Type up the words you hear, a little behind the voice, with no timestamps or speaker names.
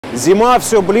Зима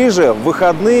все ближе, в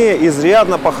выходные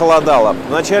изрядно похолодало.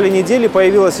 В начале недели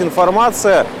появилась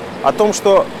информация о том,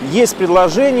 что есть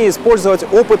предложение использовать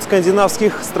опыт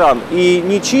скандинавских стран и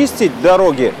не чистить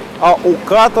дороги, а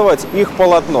укатывать их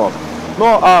полотно. Ну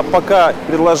а пока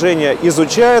предложение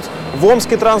изучают, в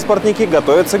Омске транспортники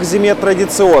готовятся к зиме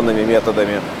традиционными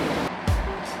методами.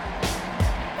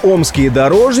 Омские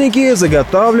дорожники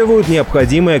заготавливают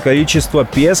необходимое количество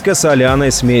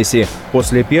песко-соляной смеси.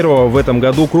 После первого в этом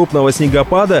году крупного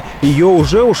снегопада ее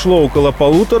уже ушло около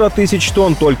 1500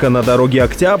 тонн только на дороге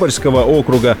Октябрьского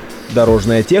округа.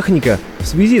 Дорожная техника в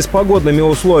связи с погодными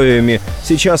условиями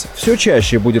сейчас все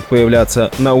чаще будет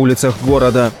появляться на улицах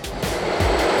города.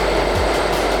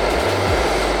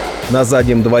 На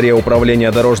заднем дворе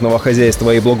Управления дорожного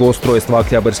хозяйства и благоустройства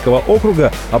Октябрьского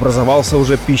округа образовался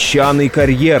уже песчаный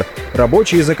карьер.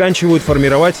 Рабочие заканчивают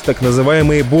формировать так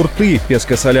называемые бурты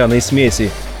песко-соляной смеси.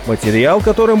 Материал,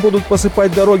 которым будут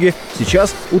посыпать дороги,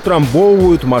 сейчас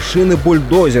утрамбовывают машины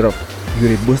бульдозеров.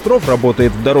 Юрий Быстров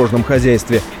работает в дорожном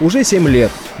хозяйстве уже 7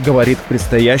 лет. Говорит, к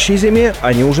предстоящей зиме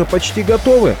они уже почти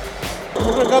готовы.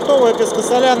 Уже готовая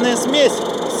песко-соляная смесь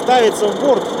ставится в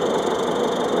бурт.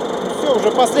 Все,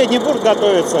 уже последний бурт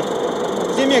готовится.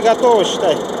 К зиме готово,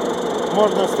 считай.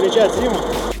 Можно встречать зиму.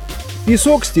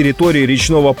 Песок с территории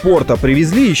речного порта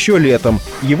привезли еще летом.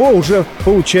 Его уже,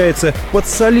 получается,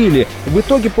 подсолили. В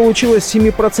итоге получилась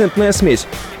 7% смесь.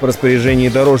 В распоряжении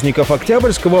дорожников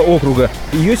Октябрьского округа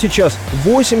ее сейчас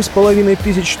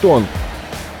 8500 тонн.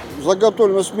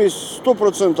 Заготовлена смесь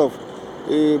 100%.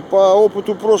 И по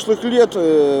опыту прошлых лет,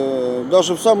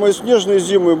 даже в самые снежные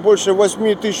зимы, больше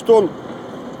 8000 тонн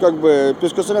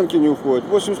пескосолянки не уходит.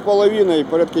 8,5 и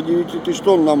порядка 9000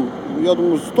 тонн нам, я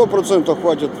думаю, 100%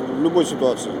 хватит в любой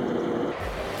ситуации.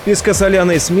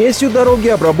 Песко-соляной смесью дороги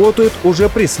обработают уже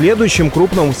при следующем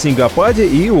крупном снегопаде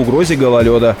и угрозе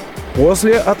гололеда.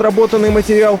 После отработанный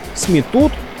материал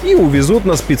сметут и увезут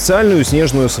на специальную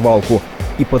снежную свалку.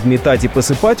 И подметать и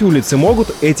посыпать улицы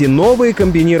могут эти новые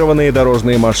комбинированные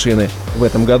дорожные машины. В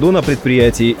этом году на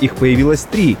предприятии их появилось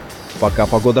 3. Пока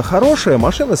погода хорошая,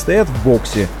 машины стоят в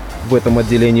боксе. В этом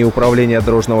отделении Управления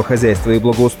дорожного хозяйства и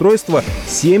благоустройства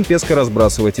 7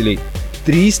 пескоразбрасывателей,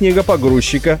 3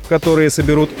 снегопогрузчика, которые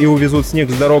соберут и увезут снег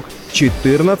с дорог,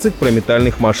 14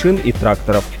 прометальных машин и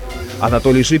тракторов.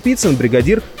 Анатолий Шипицын –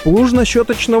 бригадир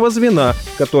плужно-щеточного звена,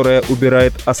 которое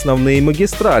убирает основные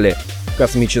магистрали.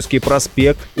 Космический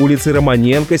проспект, улицы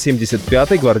Романенко,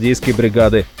 75-й гвардейской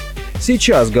бригады.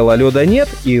 Сейчас гололеда нет,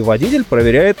 и водитель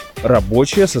проверяет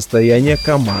рабочее состояние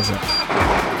КАМАЗа.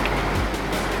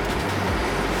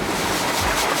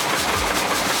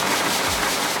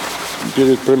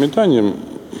 Перед прометанием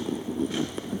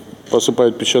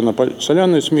посыпают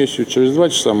песчано-соляной смесью. Через 2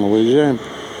 часа мы выезжаем,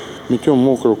 метем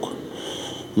округ.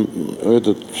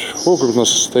 Этот округ у нас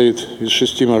состоит из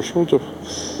 6 маршрутов.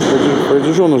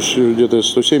 Протяженностью где-то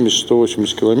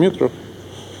 170-180 километров.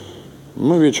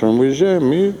 Мы вечером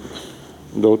выезжаем и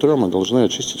до утра мы должны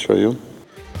очистить район.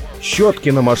 Щетки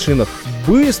на машинах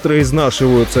быстро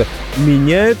изнашиваются.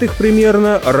 Меняют их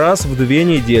примерно раз в 2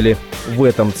 недели. В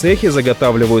этом цехе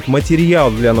заготавливают материал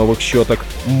для новых щеток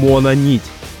 – мононить.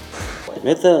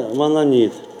 Это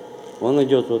мононит. Он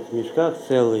идет вот в мешках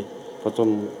целый.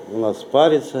 Потом у нас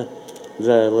парится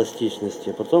для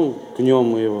эластичности. Потом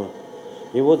пнем его.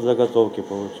 И вот заготовки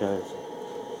получаются,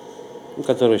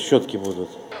 которые щетки будут.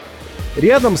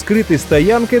 Рядом с крытой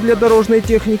стоянкой для дорожной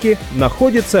техники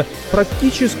находится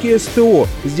практически СТО.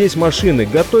 Здесь машины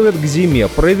готовят к зиме,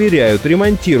 проверяют,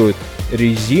 ремонтируют.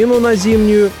 Резину на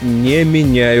зимнюю не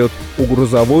меняют. У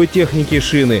грузовой техники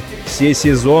шины все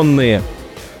сезонные.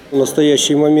 В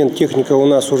настоящий момент техника у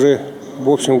нас уже, в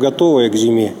общем, готовая к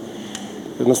зиме.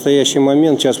 В настоящий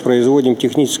момент сейчас производим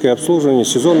техническое обслуживание,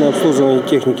 сезонное обслуживание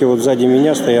техники. Вот сзади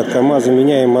меня стоят КАМАЗы,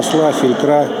 меняем масла,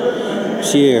 фильтра,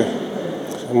 все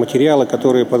материалы,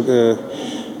 которые,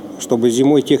 чтобы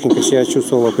зимой техника себя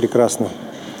чувствовала прекрасно.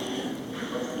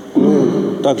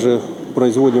 Также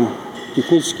производим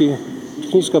техническое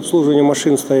обслуживание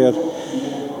машин стоят,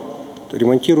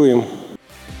 ремонтируем.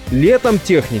 Летом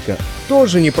техника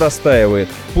тоже не простаивает.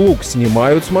 Плуг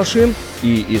снимают с машин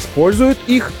и используют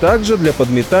их также для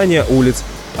подметания улиц,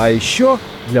 а еще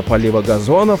для полива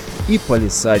газонов и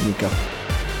палисадников.